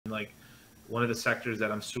like one of the sectors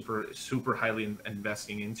that I'm super highly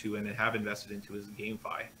investing into and have invested into is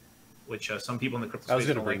GameFi, which some people in the crypto space I was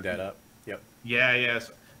going to don't bring like. that up. Yep. Yeah, yeah.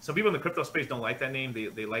 Some people in the crypto space don't like that name.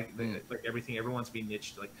 They like like everything. Everyone's being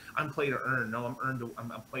niched. Like I'm play to earn. No,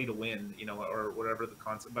 I'm play to win. You know, or whatever the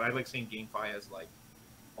concept. But I like saying GameFi as like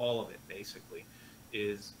all of it. Basically,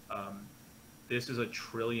 is this is $1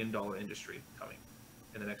 trillion industry coming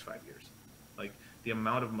in the next 5 years. Like the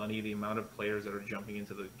amount of money, the amount of players that are jumping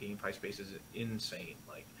into the GameFi space is insane.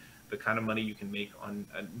 Like the kind of money you can make on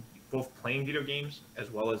both playing video games as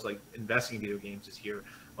well as like investing in video games is here.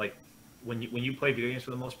 Like when you play video games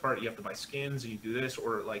for the most part, you have to buy skins, you do this,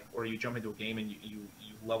 or you jump into a game and you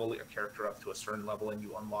level your character up to a certain level and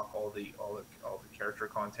you unlock all the character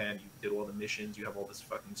content, you did all the missions, you have all this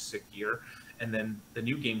fucking sick gear, and then the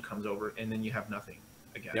new game comes over and then you have nothing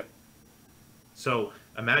again. Yep. So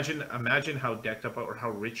imagine how decked up or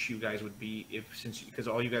how rich you guys would be because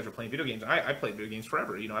all you guys are playing video games. I played video games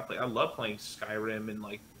forever. You know, I love playing Skyrim and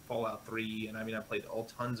like Fallout 3, and I mean I played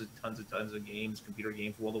tons of games, computer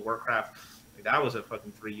games, World of Warcraft. Like, that was a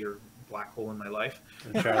fucking 3-year black hole in my life.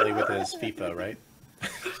 And Charlie with his FIFA, right?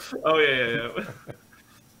 Oh yeah.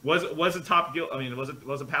 Was a top guild. I mean, it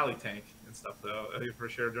was a pally tank and stuff though, for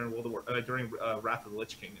sure during during Wrath of the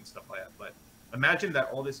Lich King and stuff like that. But imagine that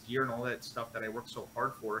all this gear and all that stuff that I worked so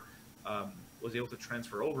hard for was able to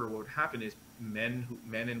transfer over. What would happen is men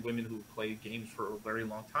and women who played games for a very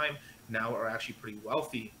long time now are actually pretty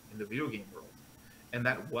wealthy in the video game world, and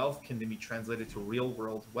that wealth can then be translated to real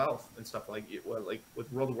world wealth and stuff like it. Well, like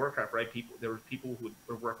with World of Warcraft, right? There were people who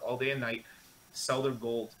would work all day and night, sell their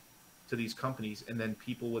gold to these companies, and then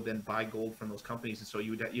people would then buy gold from those companies, and so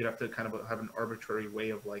you'd have to kind of have an arbitrary way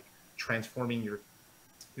of like transforming your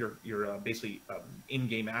basically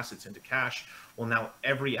in-game assets into cash. Well, now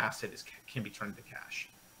every asset can be turned into cash.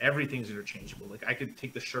 Everything's interchangeable. Like I could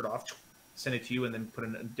take the shirt off, send it to you, and then put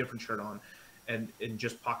a different shirt on, and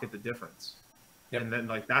just pocket the difference. Yep. And then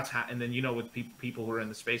like and then with people who are in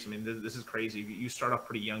the space, I mean, this is crazy. You start off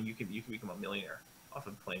pretty young, you can become a millionaire off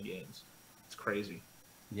of playing games. It's crazy.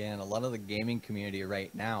 Yeah, and a lot of the gaming community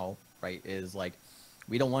right now, right, is like,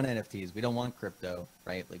 we don't want NFTs, we don't want crypto,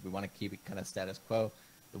 right? Like we want to keep it kind of status quo,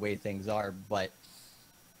 the way things are, but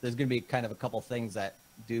there's going to be kind of a couple things that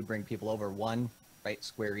do bring people over. One, right,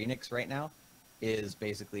 Square Enix right now is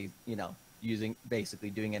basically, doing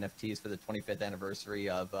NFTs for the 25th anniversary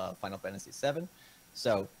of Final Fantasy VII.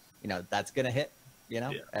 So, that's going to hit,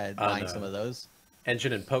 and buying some of those.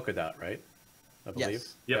 Engine and Polkadot, right? I believe.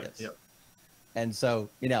 Yes. Yep. Yes. And so,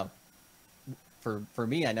 for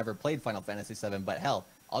me, I never played Final Fantasy VII, but hell,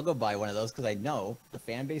 I'll go buy one of those because I know the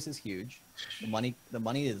fan base is huge. The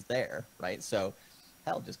money is there, right? So,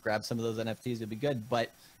 hell, just grab some of those NFTs. It'd be good.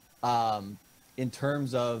 But in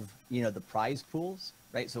terms of, the prize pools,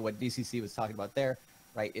 right? So what VCC was talking about there,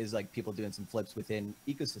 right, is like people doing some flips within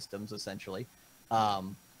ecosystems, essentially.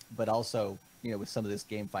 But also, with some of this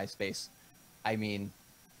GameFi space, I mean,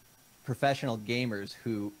 professional gamers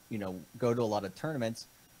who, go to a lot of tournaments,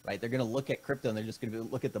 right? They're going to look at crypto and they're just going to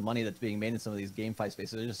look at the money that's being made in some of these GameFi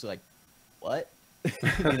spaces. They're just like, what?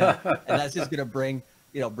 And that's just going to bring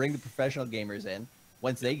the professional gamers in.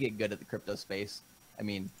 Once they get good at the crypto space, I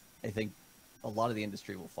mean, I think a lot of the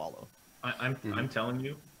industry will follow. I'm telling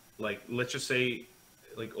you, like, let's just say,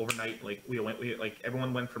 like overnight, like like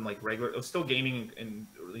everyone went from like regular, it was still gaming, and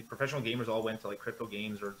like professional gamers all went to like crypto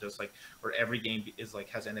games, or just like, or every game is like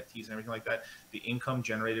has NFTs and everything like that. The income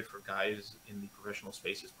generated for guys in the professional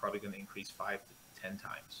space is probably going to increase 5 to 10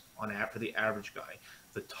 times for the average guy.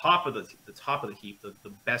 The top of the heap, the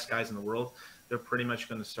best guys in the world, they're pretty much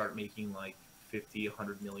going to start making like 50,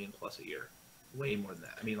 100 million plus a year, way more than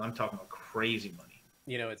that. I mean, I'm talking about crazy money.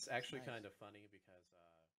 It's actually kind of funny because